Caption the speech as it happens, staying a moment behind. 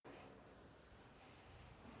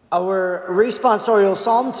Our responsorial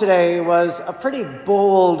psalm today was a pretty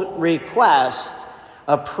bold request,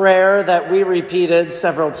 a prayer that we repeated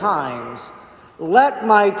several times. Let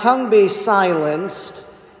my tongue be silenced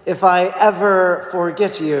if I ever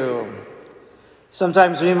forget you.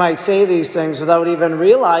 Sometimes we might say these things without even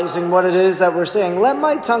realizing what it is that we're saying. Let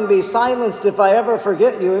my tongue be silenced if I ever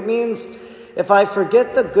forget you. It means if I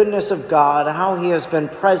forget the goodness of God, how he has been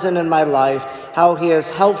present in my life, how he has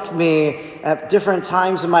helped me at different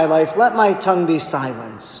times in my life, let my tongue be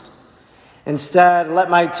silenced. Instead, let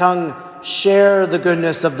my tongue share the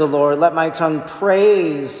goodness of the Lord. Let my tongue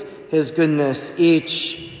praise his goodness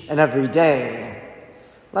each and every day.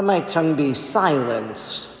 Let my tongue be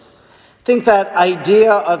silenced. I think that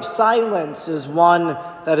idea of silence is one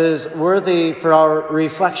that is worthy for our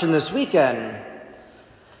reflection this weekend.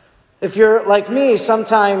 If you're like me,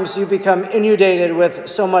 sometimes you become inundated with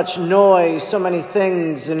so much noise, so many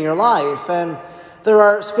things in your life, and there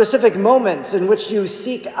are specific moments in which you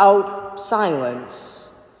seek out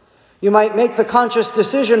silence. You might make the conscious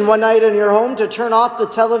decision one night in your home to turn off the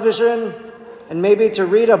television and maybe to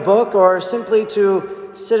read a book or simply to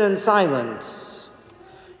sit in silence.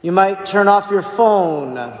 You might turn off your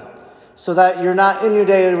phone so that you're not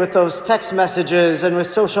inundated with those text messages and with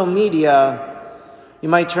social media. You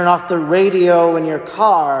might turn off the radio in your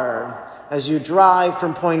car as you drive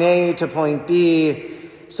from point A to point B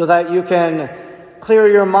so that you can clear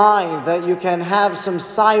your mind, that you can have some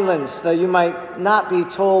silence, that you might not be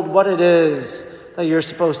told what it is that you're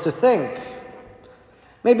supposed to think.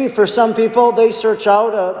 Maybe for some people, they search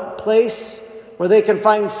out a place where they can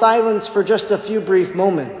find silence for just a few brief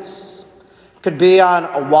moments. It could be on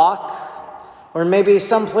a walk, or maybe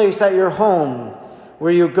someplace at your home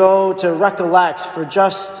where you go to recollect for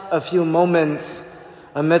just a few moments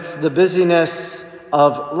amidst the busyness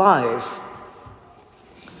of life.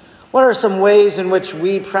 What are some ways in which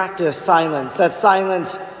we practice silence? That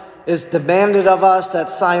silence is demanded of us, that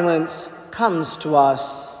silence comes to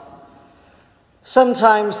us.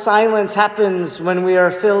 Sometimes silence happens when we are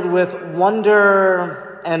filled with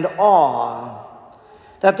wonder and awe.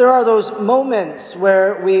 That there are those moments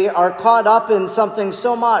where we are caught up in something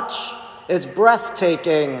so much it's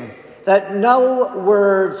breathtaking that no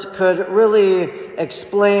words could really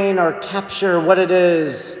explain or capture what it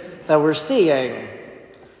is that we're seeing.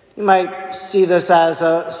 You might see this as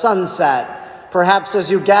a sunset, perhaps as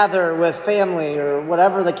you gather with family or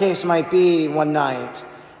whatever the case might be one night,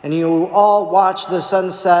 and you all watch the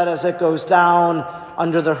sunset as it goes down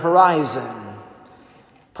under the horizon.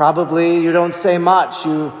 Probably you don't say much.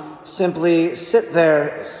 You simply sit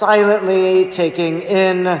there silently taking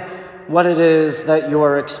in what it is that you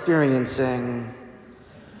are experiencing.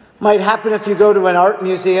 Might happen if you go to an art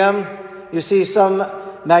museum, you see some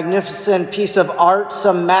magnificent piece of art,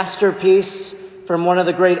 some masterpiece from one of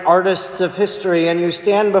the great artists of history, and you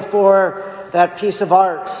stand before that piece of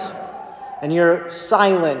art, and you're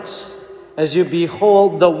silent as you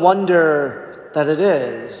behold the wonder that it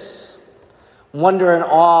is. Wonder and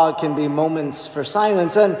awe can be moments for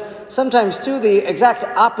silence, and sometimes too the exact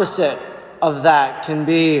opposite of that can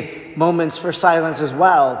be moments for silence as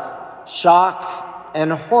well. Shock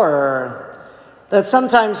and horror. That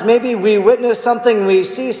sometimes maybe we witness something, we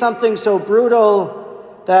see something so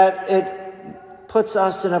brutal that it puts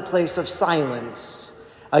us in a place of silence.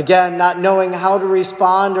 Again, not knowing how to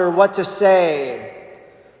respond or what to say.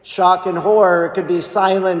 Shock and horror could be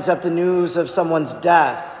silence at the news of someone's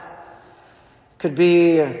death. Could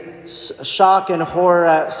be shock and horror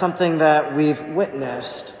at something that we've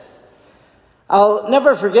witnessed. I'll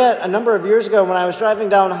never forget a number of years ago when I was driving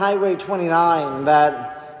down Highway 29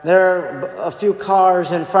 that there are a few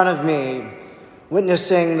cars in front of me,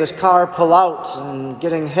 witnessing this car pull out and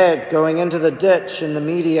getting hit, going into the ditch in the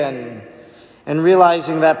median, and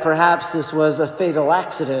realizing that perhaps this was a fatal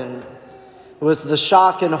accident. It was the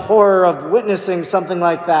shock and horror of witnessing something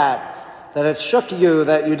like that it shook you,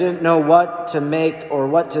 that you didn't know what to make or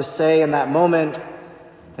what to say in that moment,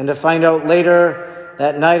 and to find out later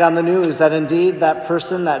that night on the news that indeed that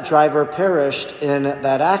person, that driver, perished in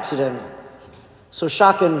that accident. So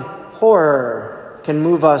shock and horror can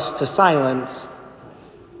move us to silence.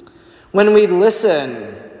 When we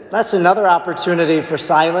listen, that's another opportunity for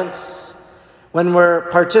silence. When we're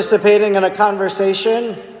participating in a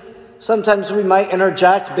conversation, sometimes we might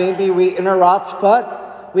interject, maybe we interrupt,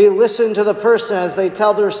 but we listen to the person as they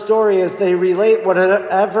tell their story, as they relate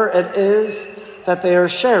whatever it is that they are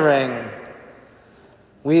sharing.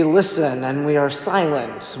 We listen and we are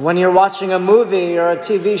silent. When you're watching a movie or a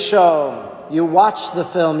TV show, you watch the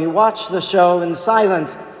film, you watch the show in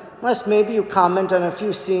silence, unless maybe you comment on a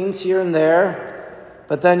few scenes here and there.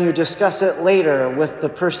 but then you discuss it later with the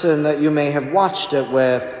person that you may have watched it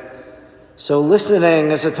with. So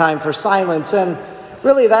listening is a time for silence, and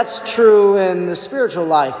really that's true in the spiritual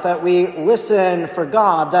life, that we listen for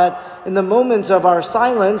God, that in the moments of our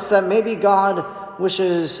silence that maybe God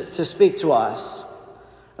wishes to speak to us.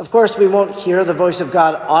 Of course, we won't hear the voice of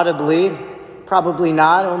God audibly, probably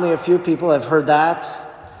not, only a few people have heard that.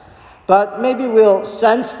 But maybe we'll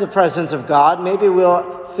sense the presence of God, maybe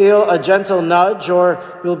we'll feel a gentle nudge, or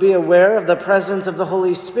we'll be aware of the presence of the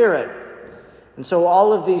Holy Spirit. And so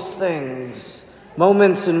all of these things,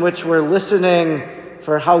 moments in which we're listening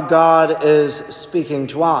for how God is speaking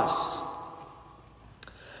to us.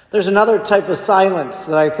 There's another type of silence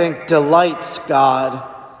that I think delights God.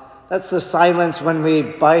 That's the silence when we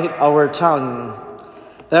bite our tongue.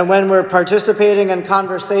 That when we're participating in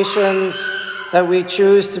conversations, that we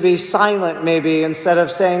choose to be silent maybe instead of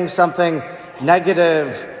saying something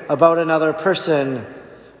negative about another person,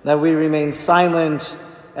 that we remain silent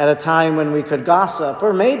at a time when we could gossip.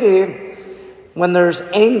 Or maybe when there's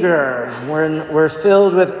anger, when we're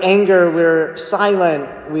filled with anger, we're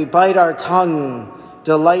silent, we bite our tongue,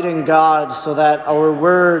 delighting God so that our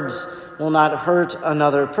words will not hurt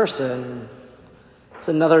another person. It's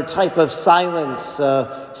another type of silence,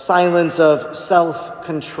 silence of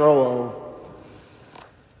self-control.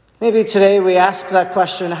 Maybe today we ask that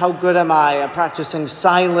question, how good am I at practicing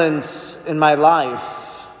silence in my life?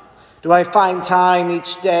 Do I find time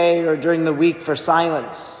each day or during the week for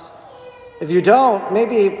silence? If you don't,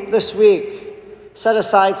 maybe this week, set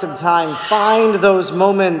aside some time. Find those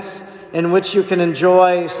moments in which you can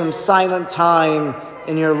enjoy some silent time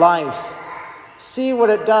in your life. See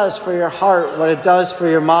what it does for your heart, what it does for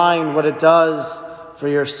your mind, what it does for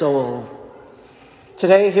your soul.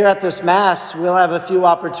 Today, here at this Mass, we'll have a few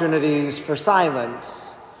opportunities for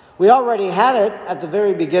silence. We already had it at the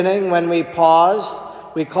very beginning when we paused.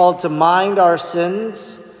 We called to mind our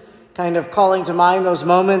sins, kind of calling to mind those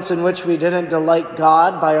moments in which we didn't delight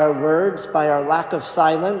God by our words, by our lack of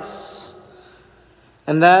silence.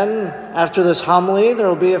 And then, after this homily, there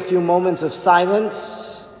will be a few moments of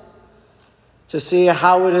silence to see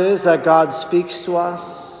how it is that God speaks to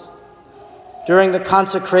us. During the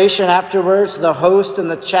consecration afterwards, the host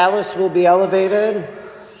and the chalice will be elevated.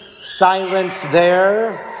 Silence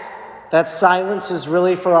there. That silence is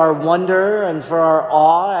really for our wonder and for our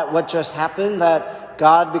awe at what just happened, that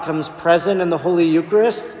God becomes present in the Holy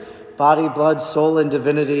Eucharist, body, blood, soul, and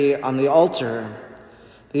divinity on the altar.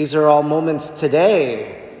 These are all moments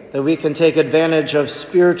today that we can take advantage of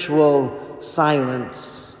spiritual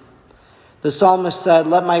silence. The psalmist said,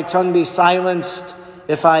 "Let my tongue be silenced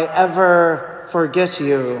if I ever forget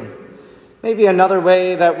you." Maybe another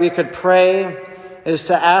way that we could pray is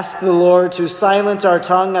to ask the Lord to silence our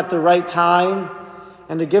tongue at the right time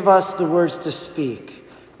and to give us the words to speak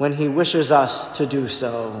when he wishes us to do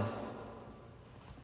so.